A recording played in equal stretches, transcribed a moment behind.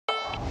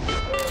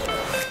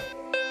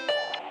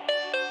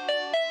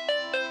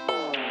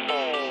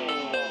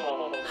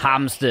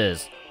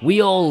hamsters.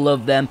 We all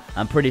love them.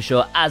 I'm pretty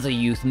sure as a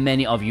youth,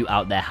 many of you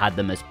out there had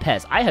them as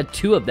pets. I had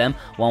two of them,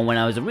 one when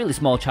I was a really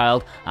small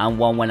child and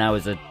one when I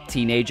was a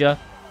teenager.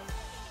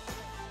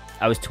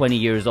 I was 20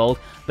 years old.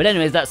 But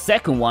anyways, that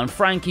second one,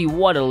 Frankie,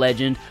 what a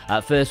legend.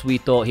 At first we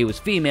thought he was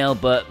female,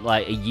 but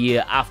like a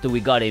year after we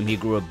got him, he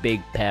grew a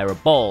big pair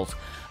of balls.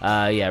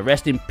 Yeah,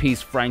 rest in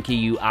peace, Frankie,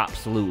 you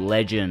absolute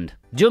legend.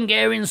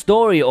 Djungarian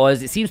Story, or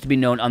as it seems to be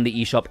known on the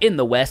eShop in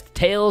the West,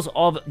 Tales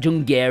of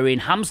Djungarian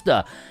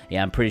Hamster.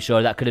 Yeah, I'm pretty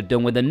sure that could have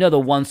done with another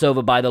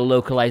once-over by the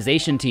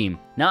localization team.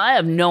 Now, I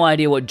have no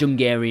idea what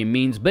Djungarian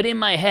means, but in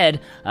my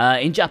head,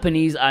 in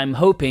Japanese, I'm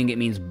hoping it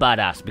means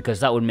badass, because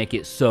that would make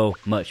it so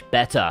much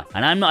better.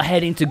 And I'm not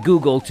heading to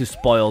Google to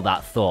spoil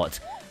that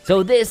thought.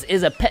 So this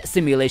is a pet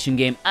simulation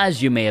game,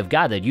 as you may have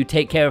gathered. You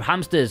take care of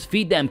hamsters,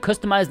 feed them,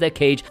 customize their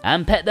cage,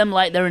 and pet them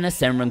like they're in a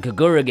Senran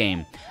Kagura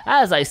game.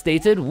 As I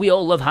stated, we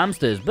all love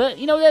hamsters, but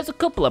you know, there's a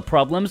couple of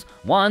problems.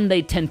 One,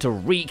 they tend to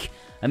reek.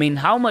 I mean,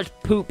 how much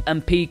poop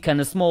and pee can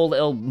a small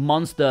little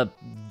monster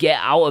get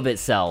out of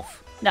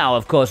itself? Now,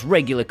 of course,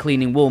 regular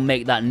cleaning will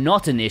make that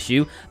not an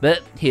issue,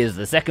 but here's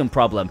the second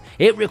problem.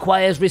 It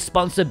requires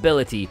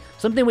responsibility,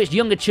 something which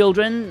younger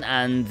children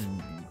and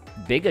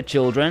bigger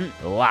children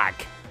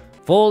lack,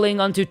 falling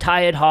onto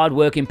tired,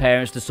 hard-working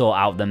parents to sort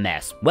out the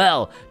mess.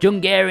 Well,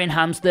 Djungarian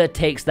Hamster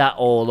takes that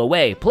all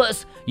away.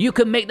 Plus, you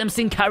can make them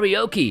sing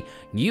karaoke.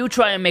 You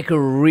try and make a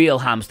real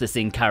hamster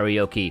sing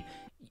karaoke,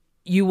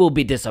 you will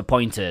be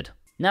disappointed.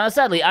 Now,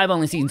 sadly, I've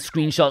only seen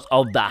screenshots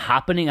of that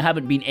happening. I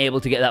haven't been able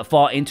to get that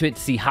far into it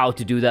to see how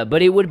to do that,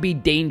 but it would be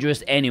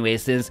dangerous anyway,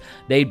 since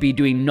they'd be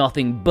doing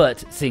nothing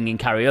but singing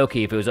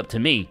karaoke if it was up to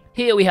me.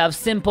 Here we have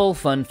simple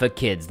fun for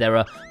kids. There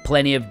are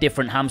plenty of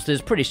different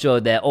hamsters, pretty sure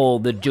they're all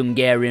the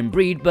Djungarian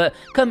breed, but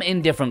come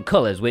in different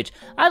colors, which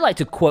I'd like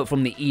to quote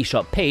from the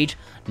eShop page.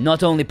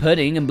 Not only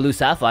pudding and blue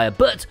sapphire,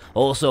 but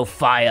also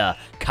fire,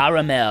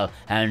 caramel,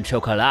 and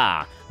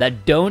chocolat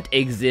that don't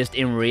exist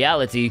in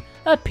reality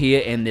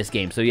appear in this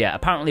game. So yeah,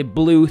 apparently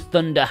blue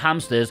thunder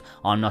hamsters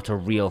are not a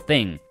real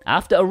thing.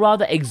 After a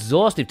rather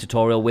exhaustive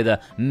tutorial with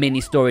a mini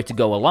story to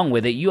go along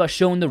with it, you are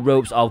shown the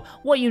ropes of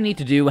what you need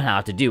to do and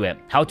how to do it.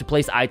 How to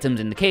place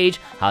items in the cage,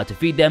 how to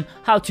feed them,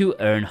 how to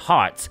earn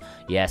hearts.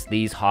 Yes,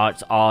 these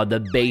hearts are the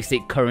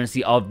basic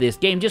currency of this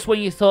game, just when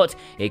you thought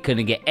it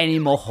couldn't get any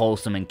more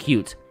wholesome and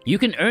cute. You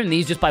can earn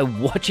these just by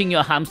watching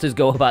your hamsters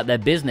go about their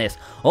business,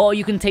 or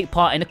you can take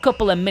part in a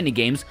couple of mini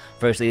games,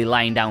 firstly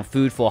lying down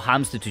food for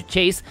hamster to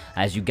chase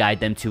as you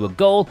guide them to a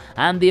goal,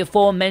 and the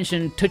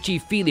aforementioned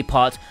touchy-feely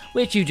part,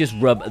 which you just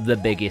rub the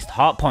biggest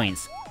heart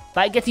points.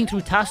 By getting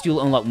through tasks,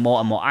 you'll unlock more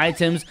and more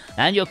items,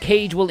 and your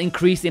cage will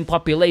increase in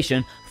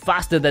population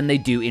faster than they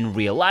do in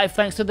real life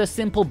thanks to the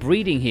simple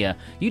breeding here.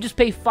 You just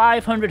pay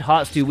 500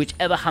 hearts to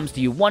whichever hamster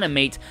you want to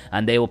mate,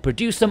 and they will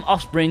produce some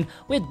offspring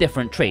with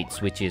different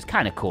traits, which is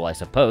kinda cool, I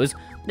suppose.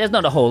 There's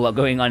not a whole lot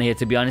going on here,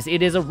 to be honest.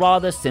 It is a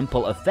rather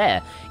simple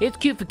affair. It's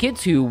cute for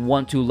kids who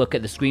want to look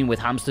at the screen with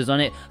hamsters on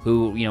it,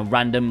 who, you know,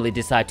 randomly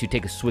decide to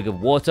take a swig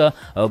of water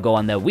or go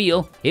on their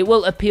wheel. It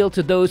will appeal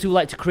to those who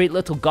like to create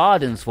little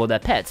gardens for their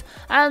pets,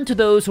 and to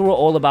those who are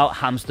all about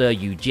hamster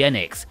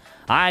eugenics.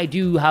 I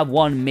do have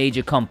one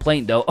major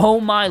complaint though. Oh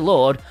my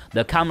lord,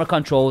 the camera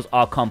controls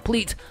are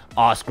complete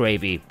arse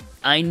gravy.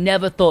 I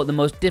never thought the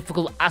most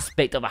difficult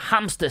aspect of a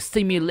hamster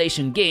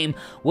simulation game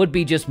would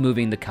be just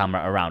moving the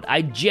camera around.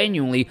 I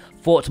genuinely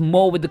fought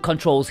more with the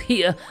controls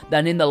here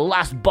than in the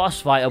last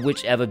boss fight of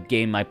whichever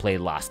game I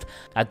played last.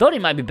 I thought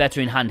it might be better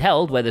in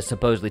handheld where there's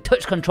supposedly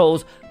touch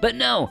controls, but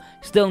no,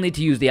 still need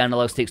to use the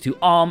analog sticks to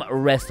arm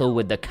wrestle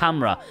with the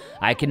camera.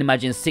 I can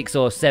imagine 6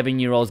 or 7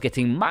 year olds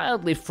getting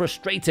mildly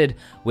frustrated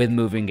with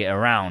moving it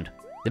around.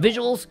 The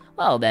visuals,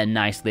 well, they're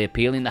nicely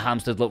appealing. The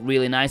hamsters look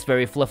really nice,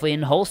 very fluffy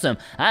and wholesome,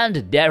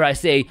 and dare I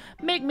say,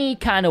 make me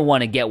kinda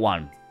wanna get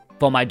one.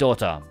 For my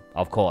daughter,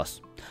 of course.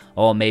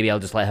 Or maybe I'll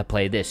just let her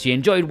play this. She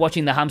enjoyed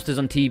watching the hamsters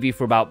on TV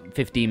for about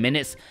 15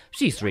 minutes.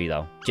 She's 3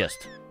 though,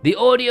 just. The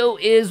audio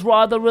is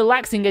rather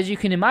relaxing, as you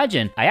can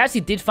imagine. I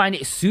actually did find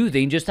it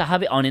soothing just to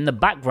have it on in the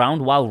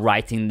background while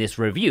writing this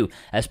review,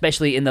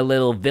 especially in the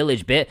little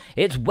village bit.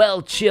 It's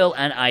well chill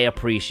and I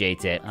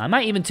appreciate it. I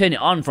might even turn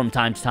it on from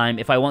time to time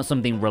if I want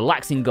something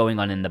relaxing going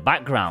on in the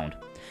background.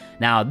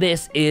 Now,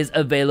 this is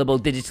available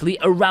digitally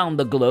around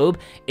the globe.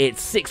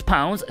 It's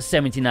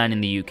 £6.79 in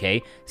the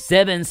UK,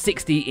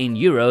 $7.60 in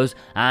euros,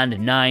 and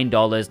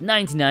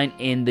 $9.99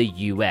 in the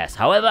US.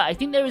 However, I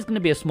think there is going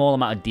to be a small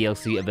amount of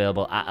DLC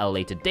available at a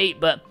later date,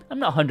 but I'm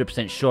not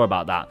 100% sure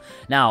about that.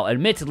 Now,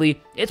 admittedly,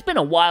 it's been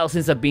a while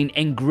since I've been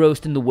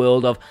engrossed in the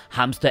world of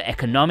hamster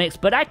economics,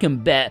 but I can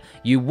bet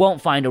you won't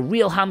find a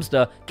real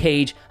hamster,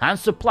 cage, and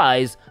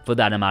supplies for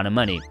that amount of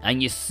money,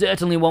 and you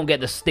certainly won't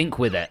get the stink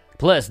with it.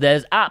 Plus,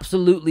 there's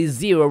absolutely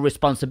zero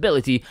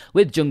responsibility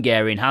with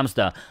Djungarian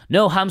Hamster.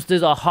 No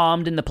hamsters are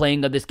harmed in the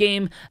playing of this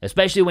game,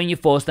 especially when you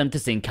force them to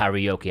sing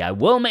karaoke. I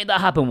will make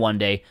that happen one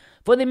day.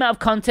 For the amount of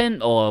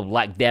content, or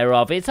lack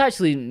thereof, it's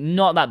actually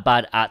not that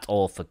bad at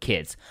all for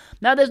kids.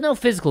 Now, there's no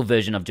physical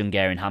version of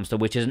Djungarian Hamster,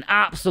 which is an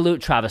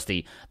absolute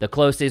travesty. The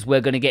closest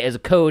we're going to get is a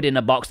code in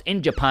a box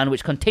in Japan,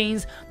 which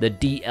contains the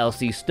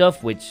DLC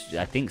stuff, which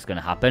I think is going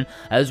to happen,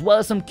 as well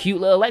as some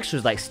cute little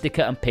extras like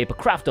sticker and paper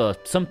craft or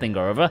something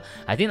or other.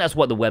 I think that's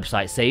what the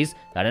website says.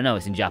 I don't know,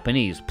 it's in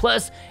Japanese.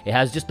 Plus, it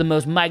has just the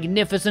most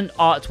magnificent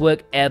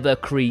artwork ever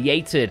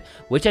created,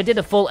 which I did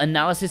a full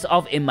analysis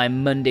of in my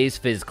Monday's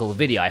physical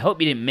video. I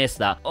hope you didn't miss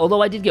that.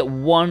 Although I did get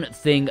one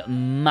thing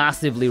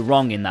massively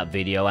wrong in that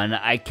video, and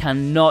I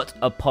cannot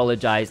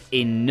apologize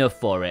enough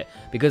for it,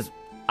 because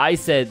I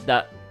said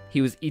that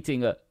he was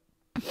eating a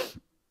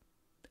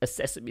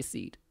sesame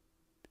seed.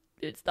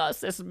 It's not a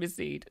sesame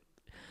seed.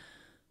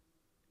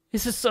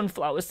 It's a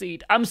sunflower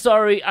seed. I'm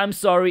sorry,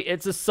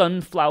 it's a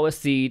sunflower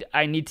seed.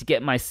 I need to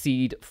get my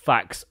seed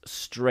facts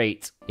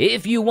straight.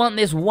 If you want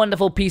this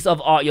wonderful piece of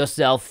art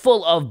yourself,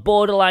 full of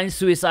borderline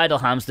suicidal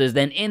hamsters,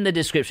 then in the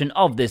description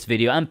of this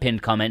video and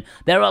pinned comment,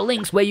 there are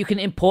links where you can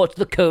import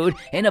the code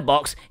in a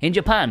box in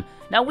Japan.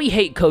 Now, we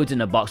hate codes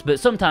in a box, but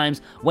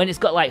sometimes when it's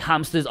got like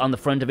hamsters on the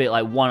front of it,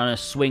 like one on a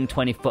swing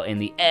 20 foot in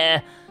the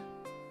air,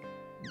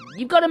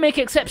 you've got to make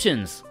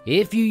exceptions.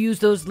 If you use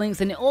those links,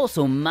 then it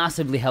also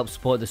massively helps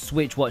support the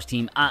SwitchWatch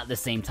team at the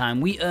same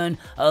time. We earn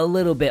a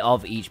little bit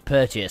of each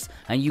purchase,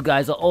 and you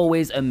guys are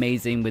always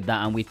amazing with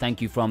that, and we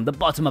thank you from the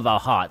bottom of our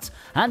hearts.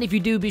 And if you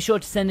do, be sure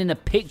to send in a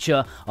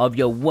picture of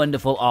your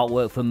wonderful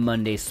artwork for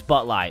Monday's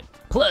Spotlight.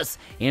 Plus,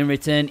 in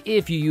return,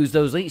 if you use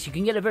those links, you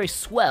can get a very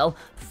swell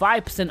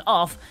 5%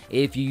 off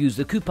if you use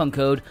the coupon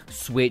code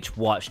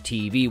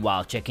SwitchWatchTV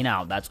while checking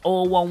out. That's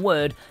all one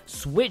word,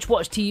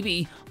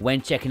 SwitchWatchTV,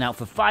 when checking out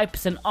for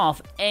 5%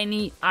 off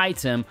any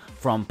item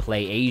from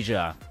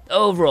PlayAsia.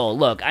 Overall,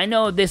 look, I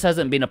know this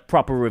hasn't been a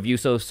proper review,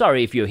 so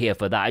sorry if you're here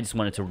for that. I just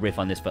wanted to riff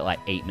on this for like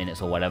 8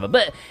 minutes or whatever.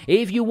 But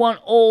if you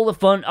want all the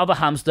fun of a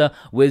hamster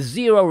with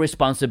zero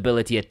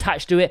responsibility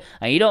attached to it,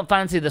 and you don't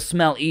fancy the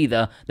smell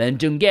either, then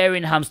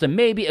Djungarian Hamster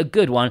may be a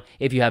good one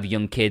if you have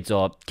young kids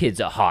or kids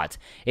at heart.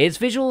 Its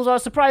visuals are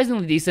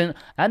surprisingly decent,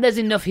 and there's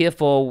enough here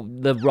for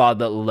the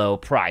rather low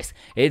price.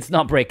 It's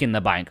not breaking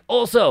the bank.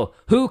 Also,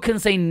 who can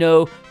say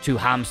no to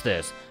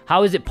hamsters?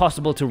 How is it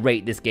possible to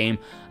rate this game?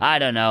 I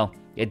don't know.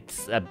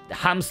 It's a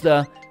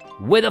hamster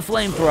with a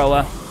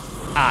flamethrower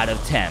out of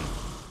 10.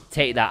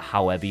 Take that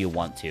however you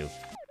want to.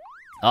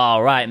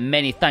 Alright,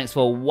 many thanks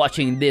for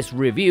watching this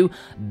review.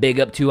 Big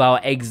up to our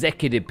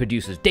executive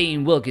producers,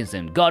 Dane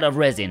Wilkinson, God of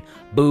Resin,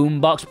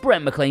 Boombox,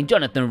 Brent McLean,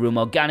 Jonathan Room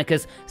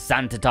Organicus,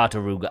 Santa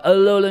Tartaruga,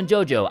 Alolan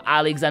Jojo,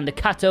 Alexander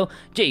Cato,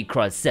 J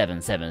Crud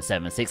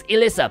 7776,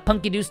 Elissa,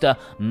 Punky Dooster,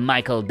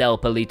 Michael Del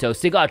Polito,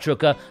 Cigar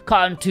Trucker,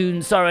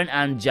 Cartoon Soren,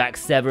 and Jack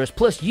Severus,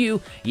 plus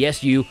you,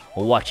 yes you,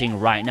 watching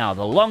right now.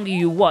 The longer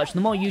you watch,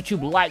 the more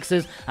YouTube likes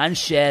us and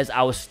shares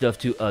our stuff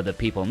to other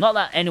people. Not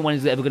that anyone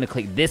is ever going to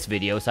click this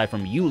video, aside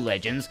from you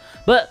legends,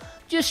 but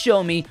just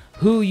show me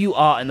who you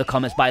are in the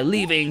comments by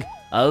leaving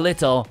a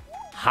little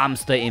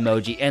hamster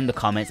emoji in the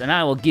comments, and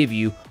I will give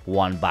you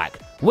one back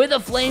with a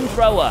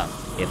flamethrower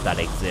if that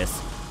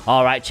exists.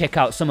 Alright, check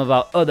out some of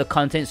our other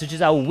content, such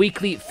as our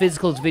weekly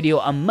physicals video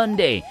on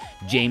Monday,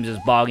 James's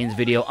bargains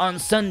video on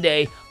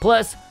Sunday,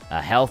 plus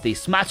a healthy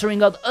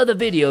smattering of other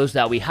videos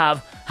that we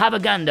have. Have a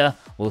gander.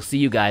 We'll see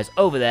you guys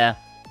over there.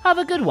 Have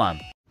a good one.